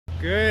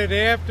Good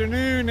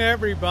afternoon,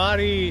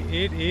 everybody.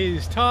 It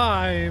is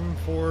time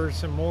for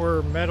some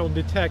more metal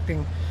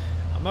detecting.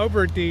 I'm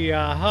over at the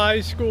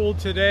high school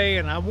today,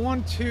 and I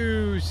want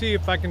to see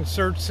if I can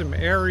search some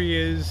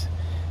areas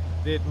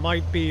that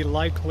might be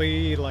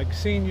likely, like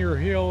Senior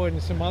Hill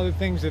and some other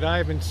things that I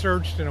haven't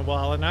searched in a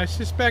while. And I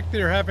suspect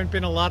there haven't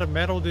been a lot of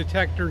metal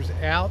detectors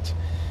out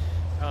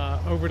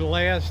over the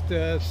last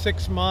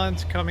 6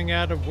 months, coming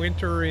out of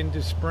winter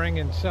into spring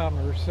and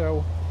summer.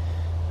 So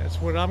that's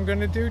what I'm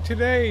going to do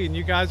today, and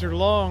you guys are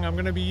along. I'm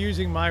going to be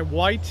using my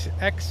white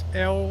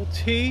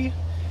XLT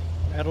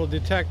metal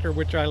detector,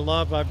 which I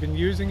love. I've been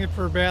using it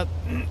for about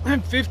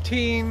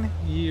 15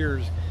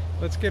 years.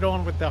 Let's get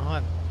on with the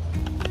hunt.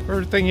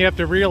 First thing you have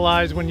to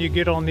realize when you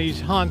get on these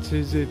hunts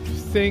is that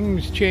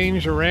things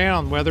change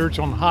around, whether it's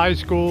on high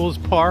schools,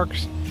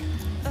 parks,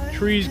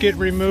 trees get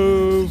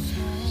removed,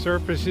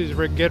 surfaces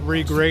get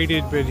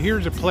regraded. But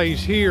here's a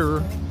place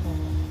here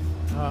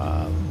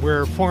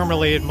where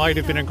formerly it might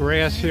have been a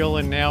grass hill,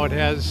 and now it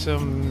has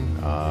some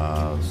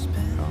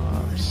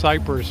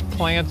cypress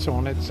plants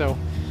on it. So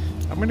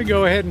I'm going to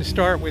go ahead and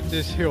start with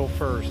this hill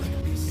first.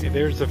 Okay,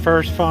 there's the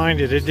first find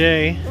of the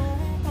day.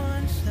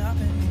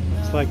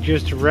 It's like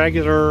just a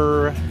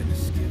regular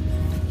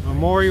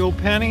memorial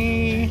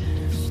penny.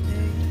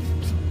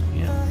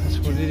 Yeah, that's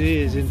what it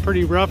is, in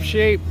pretty rough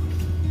shape.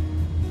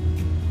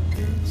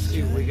 Let's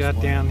see what we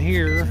got down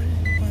here.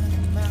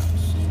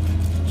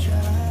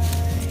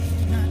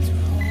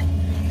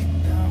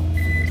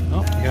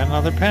 Oh, we got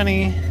another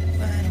penny.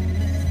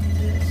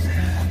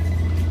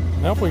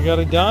 Nope, we got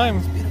a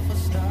dime.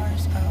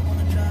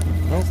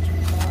 Nope,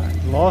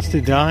 lost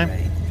a dime.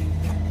 There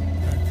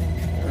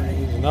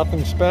it is,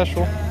 nothing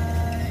special.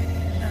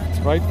 It's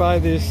right by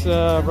this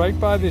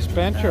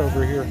bench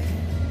over here.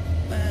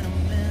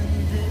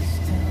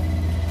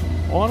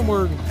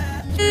 Onward.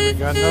 Okay, we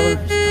got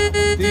another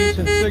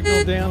decent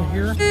signal down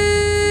here,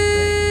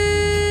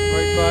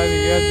 right by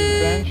the edge of the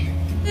bench.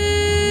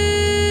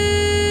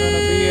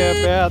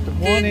 About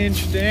 1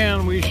 inch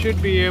down, we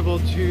should be able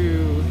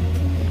to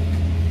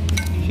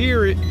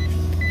hear it.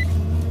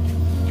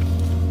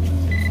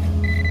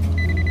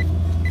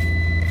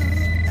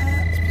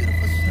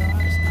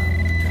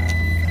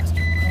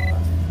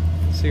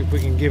 Let's see if we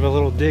can give a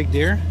little dig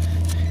there.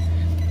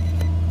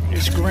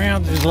 This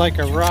ground is like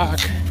a rock.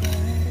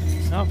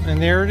 Oh,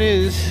 and there it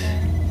is.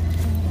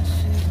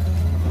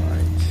 All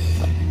right.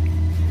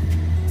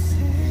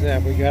 What's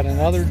that? We got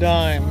another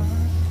dime.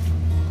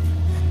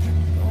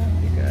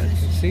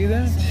 See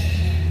that?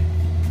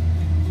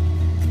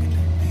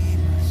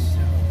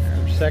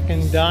 Our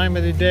second dime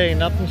of the day,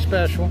 nothing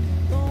special.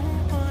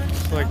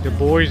 Looks like the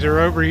boys are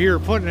over here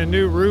putting a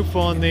new roof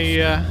on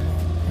the, I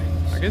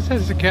guess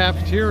that's the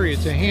cafeteria.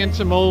 It's a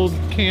handsome old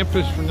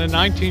campus from the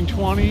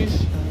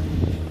 1920s.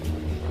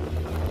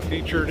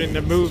 Featured in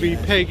the movie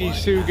Peggy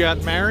Sue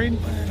Got Married.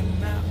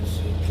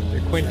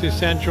 The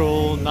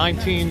quintessential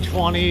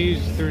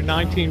 1920s through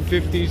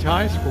 1950s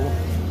high school.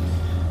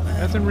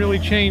 Hasn't really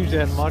changed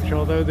that much,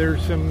 although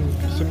there's some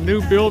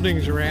new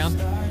buildings around.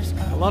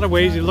 In a lot of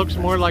ways it looks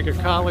more like a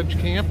college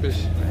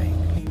campus.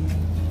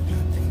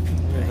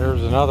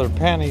 There's another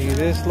penny.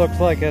 This looks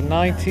like a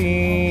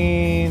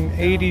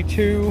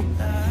 1982.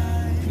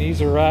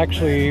 These are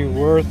actually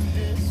worth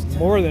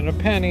more than a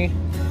penny.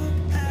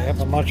 They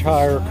have a much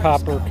higher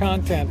copper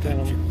content in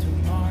them.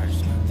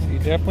 So you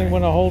definitely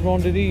want to hold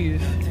on to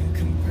these.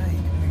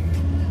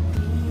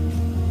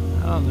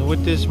 I don't know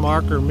what this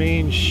marker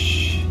means.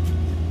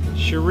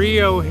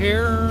 Cherie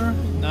O'Hare,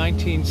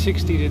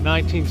 1960 to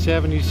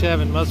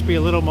 1977. Must be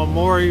a little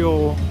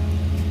memorial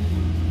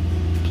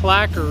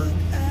placard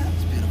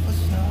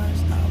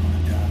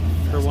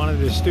for one of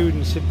the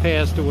students that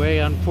passed away,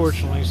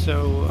 unfortunately.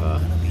 So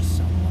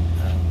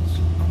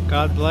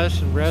God bless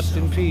and rest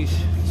in peace.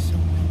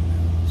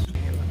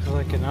 Looks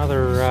like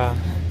another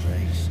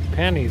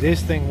penny.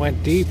 This thing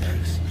went deep.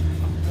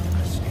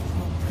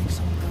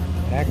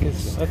 Heck,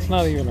 that's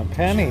not even a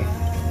penny.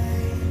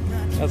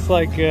 That's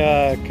like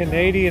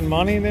Canadian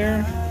money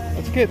there.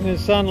 Let's get in the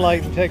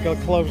sunlight and take a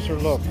closer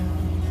look.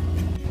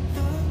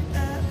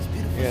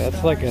 Yeah,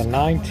 that's like a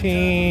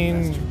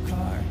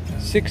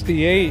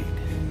 1968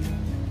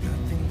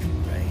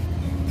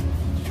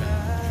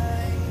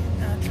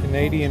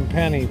 Canadian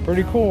penny.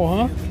 Pretty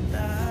cool,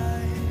 huh?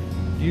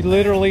 You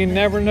literally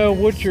never know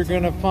what you're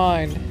gonna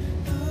find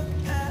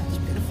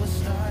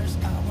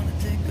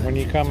when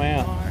you come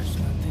out.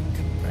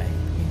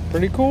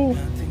 Pretty cool.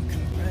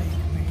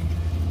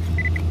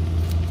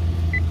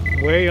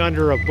 Way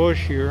under a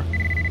bush here.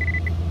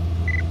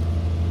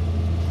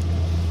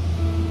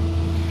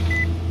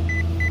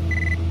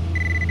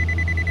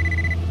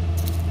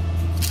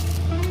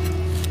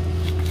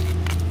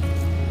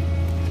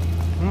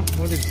 Oh,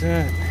 what is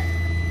that?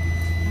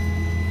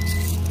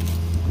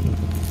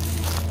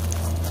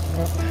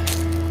 Oh,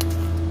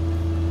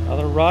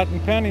 another rotten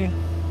penny.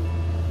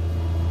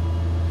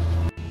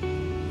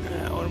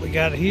 What do we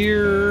got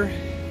here?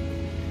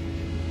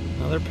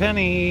 Another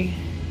penny.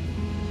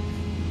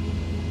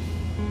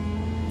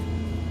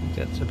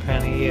 That's a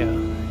penny, yeah.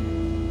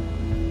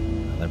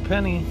 Another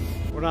penny.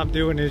 What I'm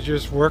doing is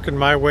just working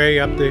my way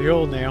up the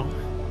hill now.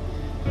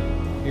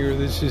 Here,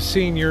 this is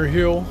Senior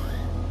Hill.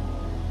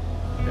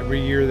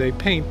 Every year they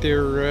paint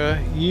their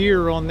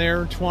year on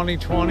there,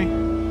 2020.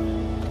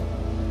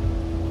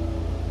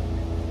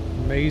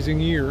 Amazing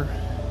year.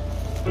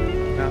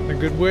 Not in a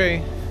good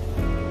way.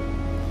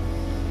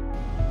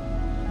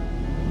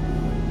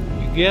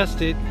 You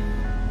guessed it.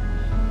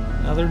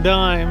 Another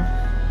dime.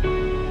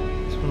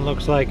 This one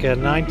looks like a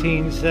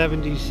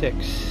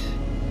 1976.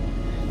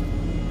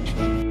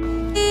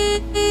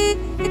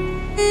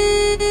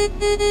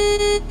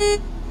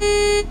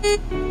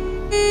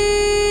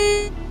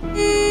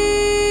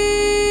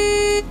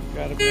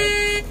 Got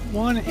about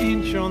 1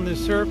 inch on the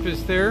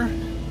surface there.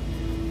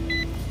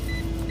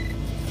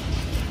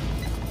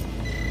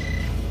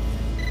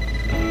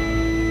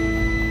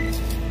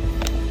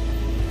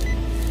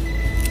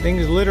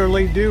 Things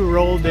literally do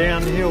roll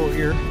downhill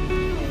here.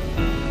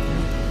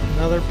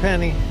 Another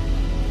penny.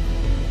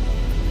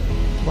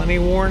 Plenty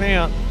worn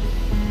out.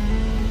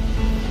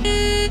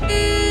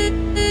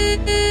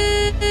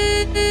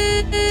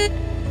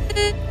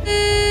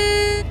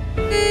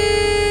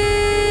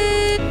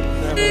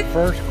 Have our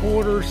first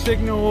quarter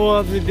signal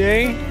of the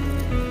day,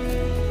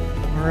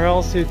 or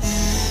else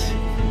it's,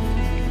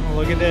 oh,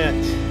 look at that,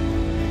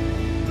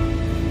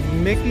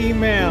 Mickey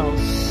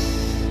Mouse.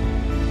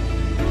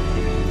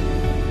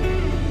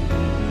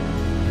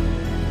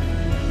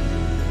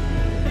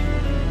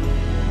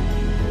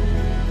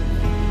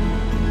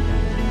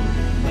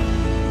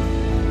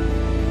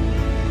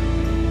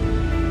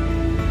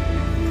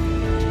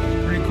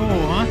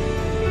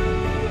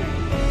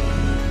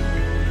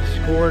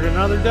 Scored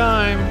another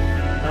dime.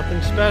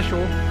 Nothing special,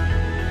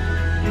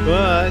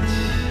 but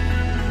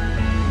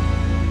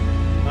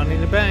money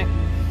in the bank.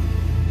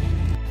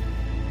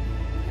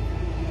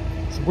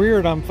 It's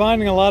weird, I'm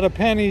finding a lot of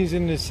pennies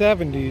in the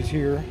 70s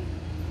here.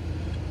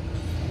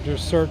 I'm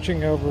just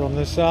searching over on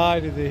the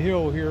side of the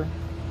hill here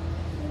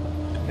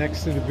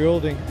next to the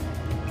building.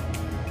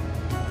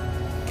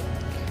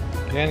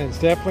 And it's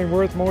definitely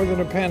worth more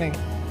than a penny.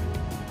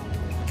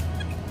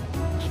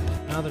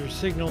 Another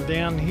signal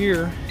down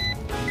here.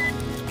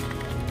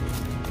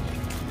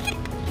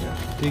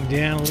 Dig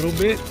down a little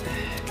bit.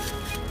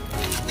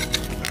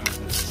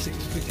 Let's see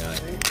what we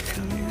got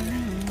down here.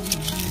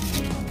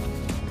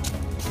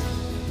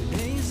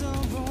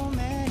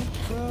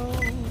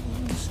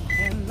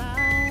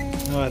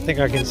 Oh, I think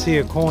I can see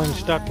a coin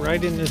stuck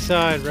right in the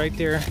side, right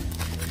there.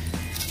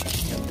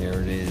 Yep,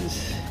 there it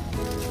is.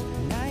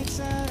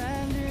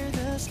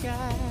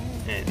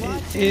 And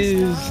it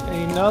is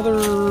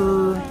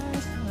another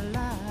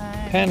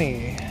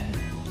penny.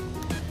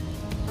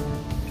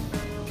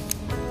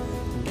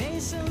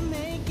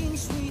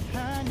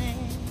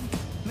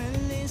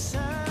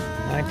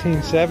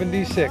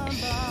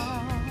 1976.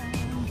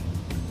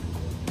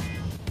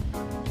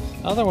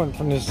 Another one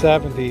from the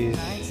 70s.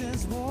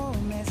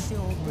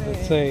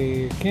 Let's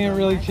say, can't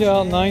really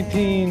tell,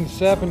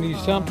 1970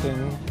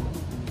 something.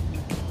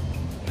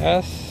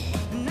 S.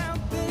 You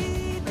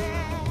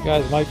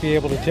guys might be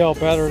able to tell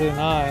better than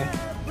I.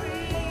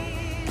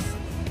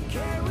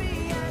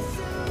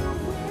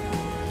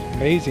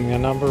 Amazing, the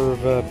number of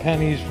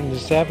pennies from the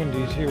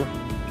 70s here.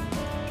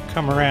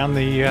 Come around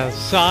the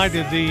side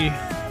of the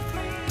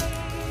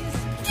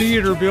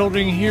theater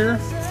building here.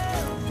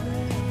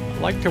 I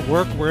like to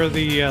work where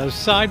the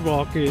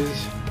sidewalk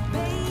is.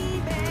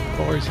 I've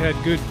always had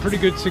pretty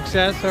good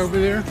success over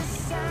there.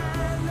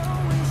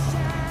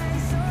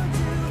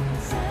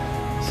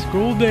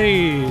 School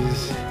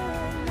days.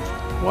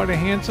 What a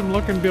handsome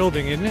looking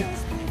building, isn't it?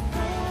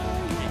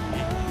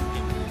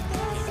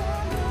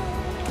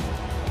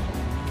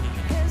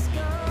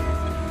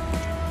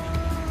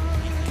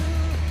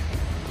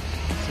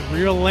 It's a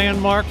real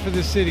landmark for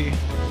the city.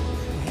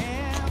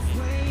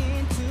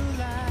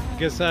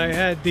 Guess I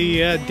had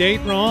the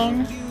date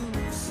wrong.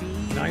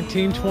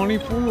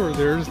 1924.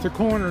 There's the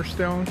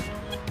cornerstone.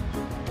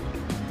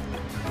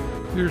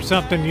 There's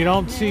something you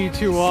don't see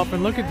too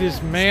often. Look at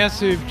this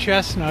massive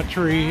chestnut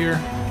tree here.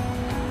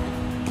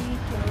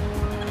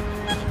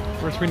 Of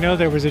course, we know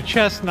there was a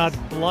chestnut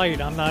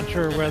blight. I'm not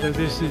sure whether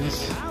this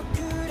is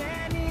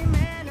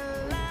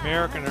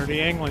American or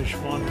the English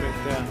one, but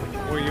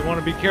well, you want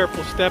to be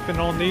careful stepping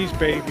on these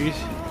babies.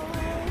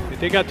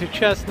 They got the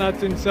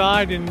chestnuts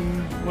inside, and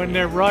when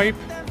they're ripe,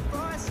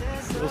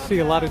 you'll see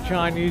a lot of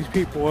Chinese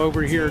people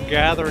over here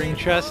gathering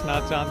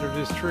chestnuts under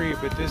this tree,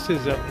 but this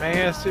is a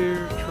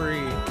massive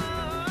tree.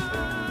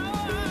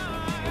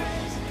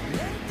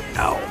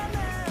 Ow.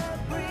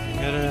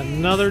 Got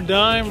another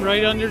dime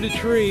right under the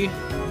tree.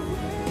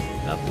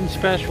 Nothing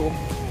special.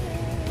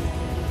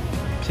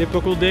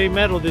 Typical day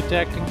metal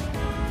detecting.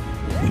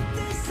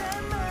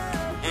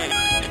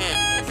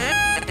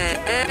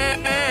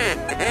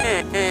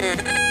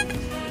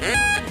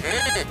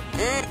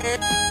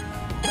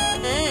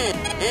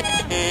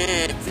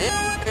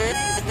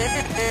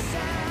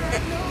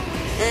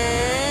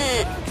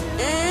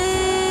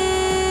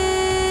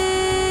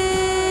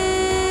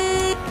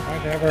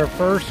 Might have our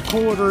first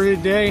quarter of the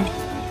day.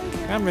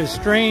 Kind of a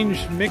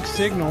strange mixed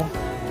signal.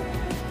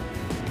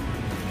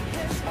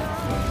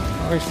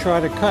 Always try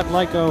to cut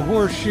like a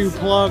horseshoe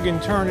plug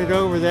and turn it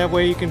over. That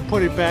way you can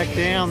put it back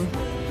down.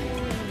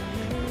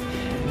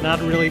 Not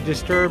really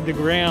disturb the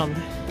ground.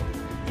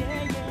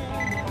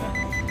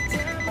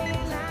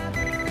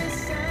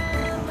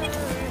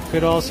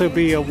 Could also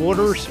be a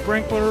water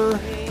sprinkler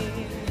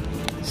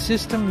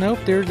system. Nope,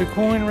 there's a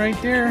coin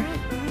right there.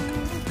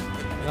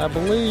 And I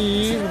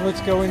believe,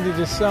 let's go into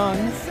the sun.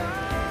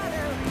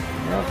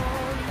 Yep.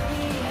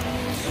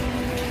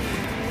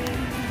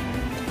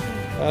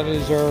 That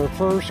is our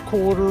first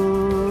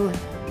quarter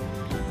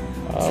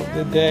of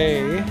the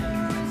day.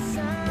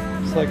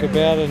 It's like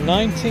about a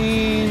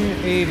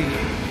 1980.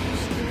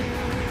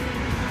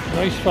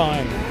 Nice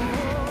find.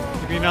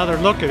 Give you another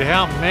look at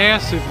how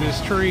massive this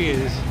tree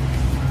is.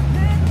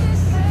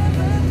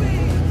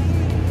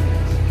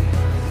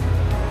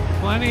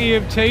 Plenty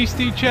of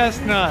tasty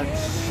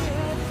chestnuts.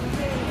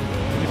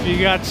 If you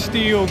got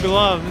steel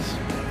gloves.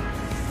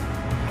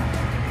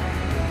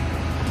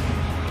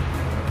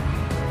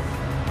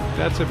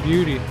 That's a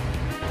beauty.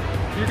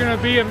 If you're going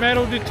to be a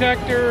metal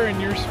detector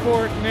and you're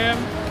sporting them,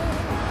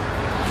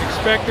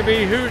 expect to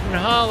be hooting and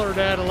hollered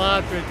at a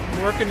lot, but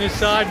working the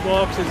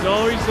sidewalks is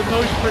always the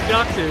most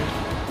productive.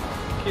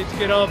 Kids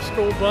get off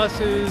school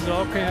buses,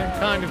 all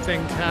kind of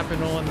things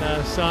happen on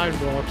the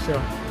sidewalk, so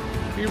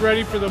be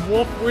ready for the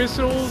wolf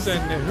whistles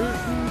and the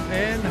hooting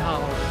and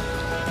hollering.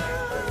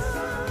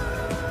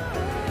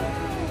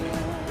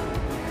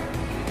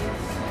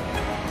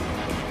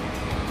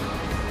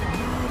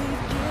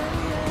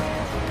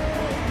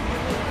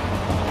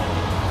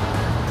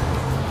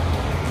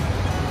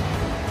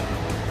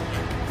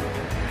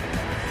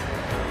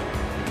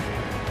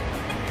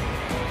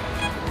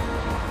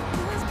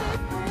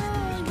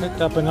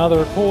 Picked up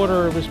another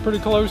quarter. It was pretty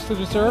close to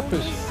the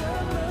surface.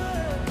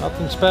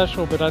 Nothing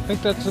special, but I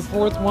think that's the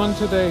fourth one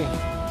today.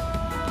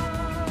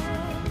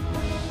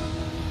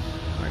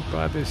 Right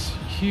by this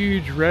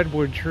huge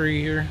redwood tree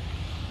here.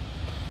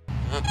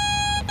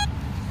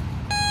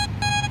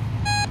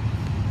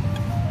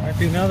 Might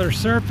be another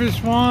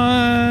surface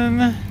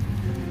one.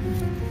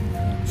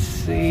 Let's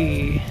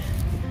see.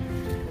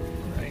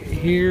 Right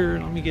here,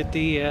 let me get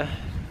the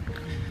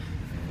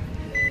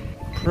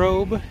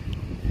probe.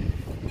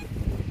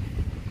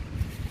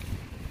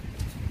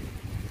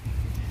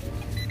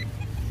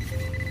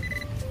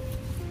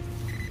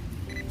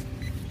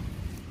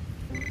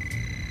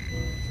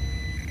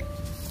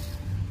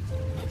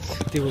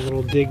 Do a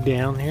little dig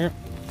down here.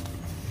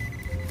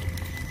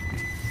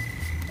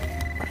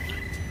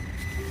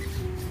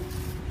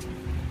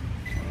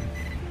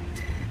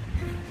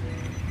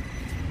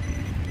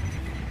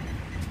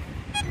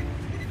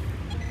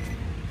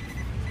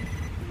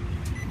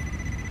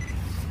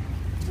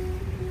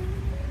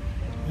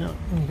 Yep,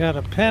 we got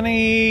a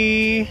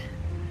penny.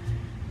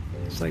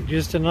 It's like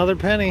just another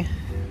penny.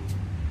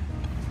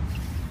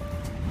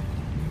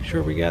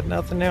 Sure we got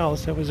nothing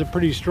else. That was a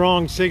pretty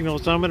strong signal,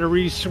 so I'm going to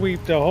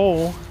re-sweep the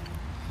hole,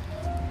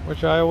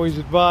 which I always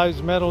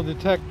advise metal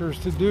detectors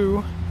to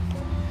do,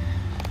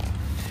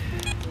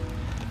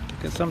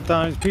 because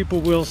sometimes people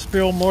will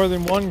spill more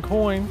than one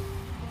coin.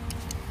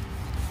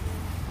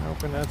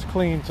 Hoping that's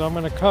clean, so I'm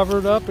going to cover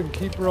it up and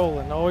keep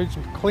rolling. Always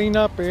clean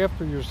up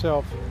after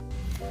yourself.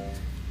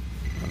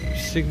 Another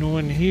signal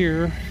in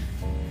here.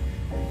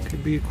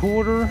 Could be a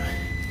quarter.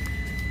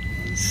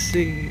 Let's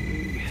see.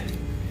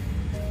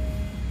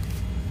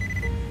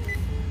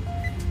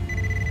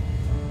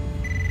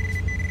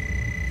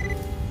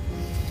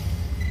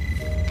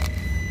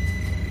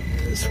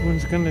 This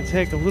one's going to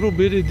take a little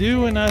bit of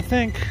doing, I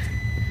think.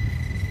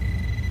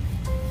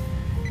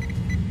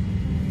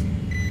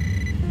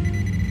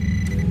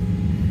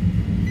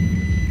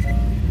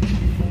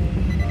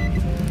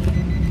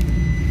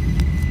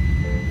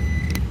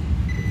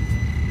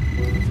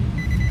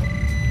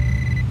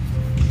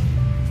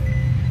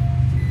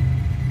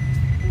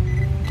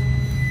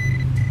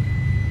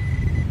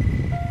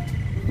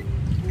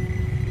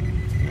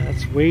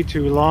 That's way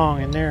too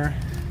long in there.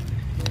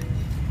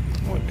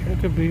 What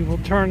could be? We'll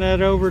turn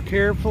that over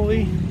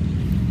carefully.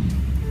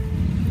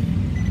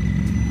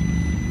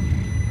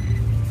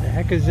 The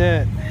heck is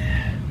that?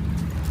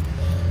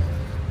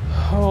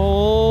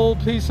 Whole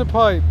piece of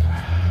pipe.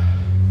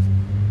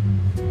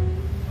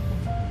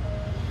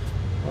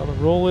 Well, the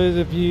rule is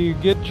if you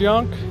get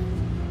junk,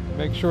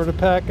 make sure to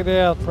pack it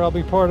out.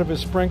 Probably part of a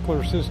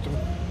sprinkler system.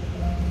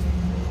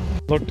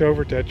 Looked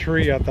over at that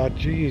tree, I thought,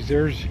 geez,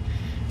 there's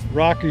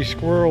Rocky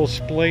Squirrel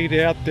splayed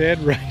out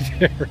dead right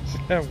there.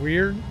 Isn't that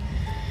weird?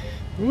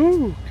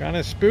 Ooh, kind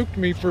of spooked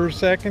me for a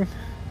second.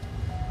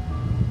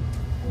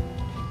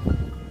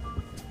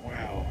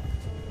 Wow.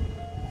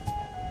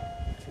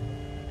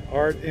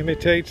 Art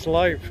imitates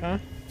life, huh?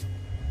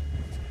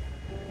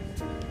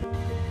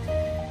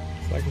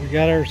 Looks like we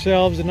got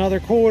ourselves another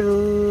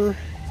quarter.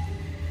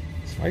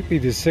 This might be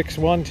the sixth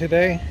one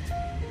today.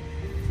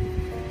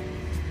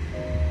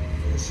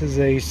 This is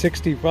a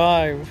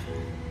 65.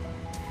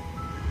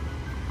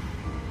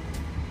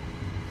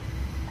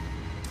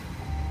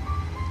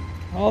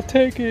 I'll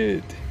take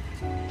it.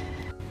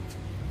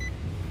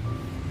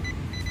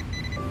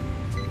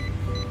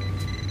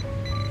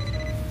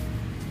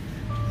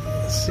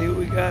 see what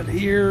we got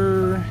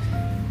here.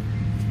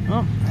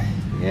 Oh,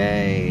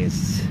 yay,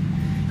 it's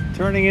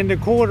turning into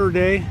quarter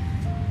day.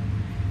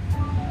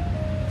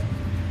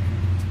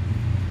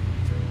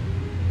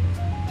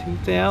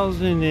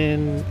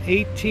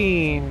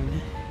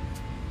 2018.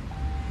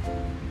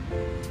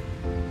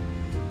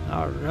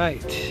 All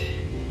right.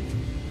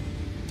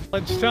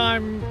 It's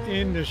time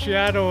in the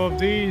shadow of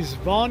these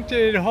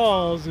vaunted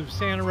halls of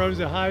Santa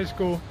Rosa High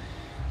School.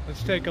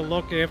 Let's take a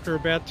look. After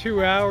about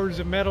 2 hours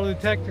of metal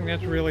detecting,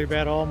 that's really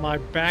about all my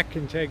back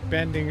can take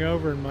bending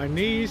over and my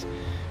knees.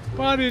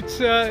 But it's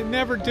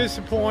never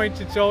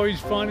disappoints. It's always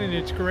fun and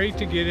it's great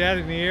to get out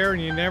in the air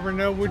and you never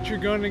know what you're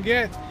going to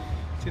get.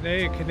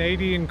 Today, a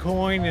Canadian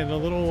coin and a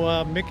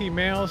little Mickey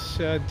Mouse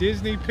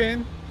Disney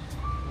pin.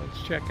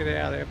 Let's check it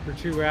out after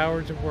 2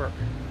 hours of work.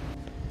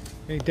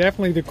 Okay,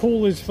 definitely the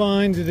coolest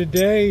finds of the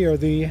day are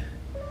the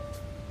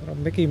little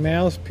Mickey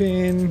Mouse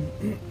pin.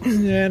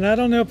 And I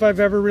don't know if I've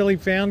ever really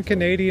found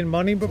Canadian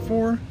money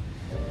before,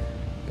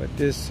 but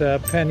this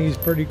penny's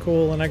pretty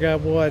cool. And I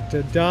got what,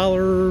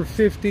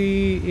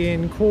 $1.50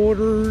 in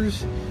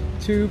quarters,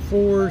 2,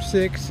 4,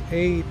 6,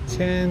 8,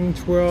 10,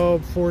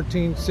 12,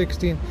 14,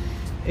 16,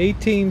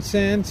 18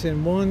 cents,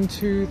 and 1,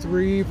 2,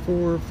 3,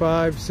 4,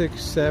 5,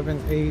 6,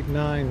 7, 8,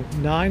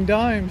 9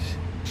 dimes.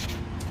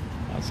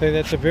 I'll say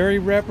that's a very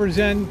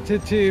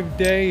representative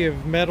day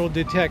of metal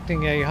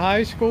detecting a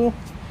high school.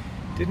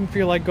 Didn't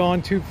feel like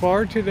going too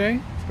far today,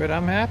 but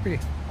I'm happy.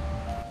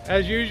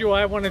 As usual,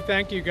 I want to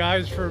thank you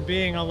guys for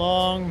being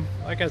along.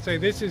 Like I say,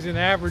 this is an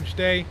average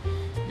day.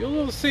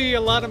 You'll see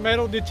a lot of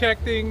metal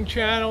detecting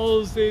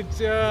channels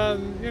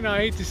that, you know, I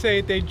hate to say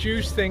it, they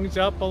juice things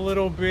up a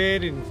little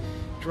bit and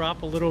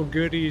drop a little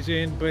goodies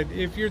in. But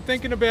if you're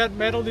thinking about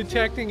metal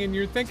detecting and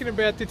you're thinking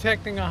about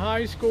detecting a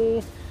high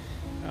school,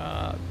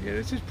 yeah,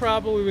 this is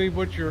probably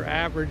what your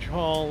average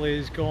haul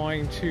is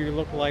going to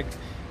look like.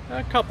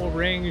 A couple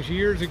rings.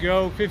 Years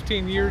ago,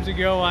 15 years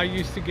ago, I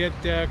used to get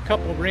a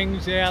couple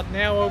rings out.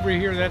 Now over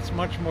here, that's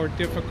much more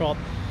difficult.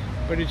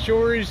 But it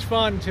sure is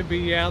fun to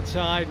be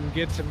outside and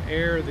get some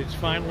air that's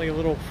finally a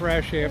little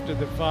fresh after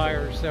the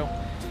fire. So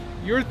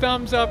your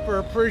thumbs up are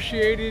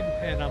appreciated,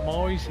 and I'm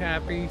always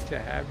happy to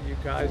have you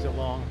guys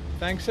along.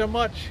 Thanks so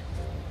much.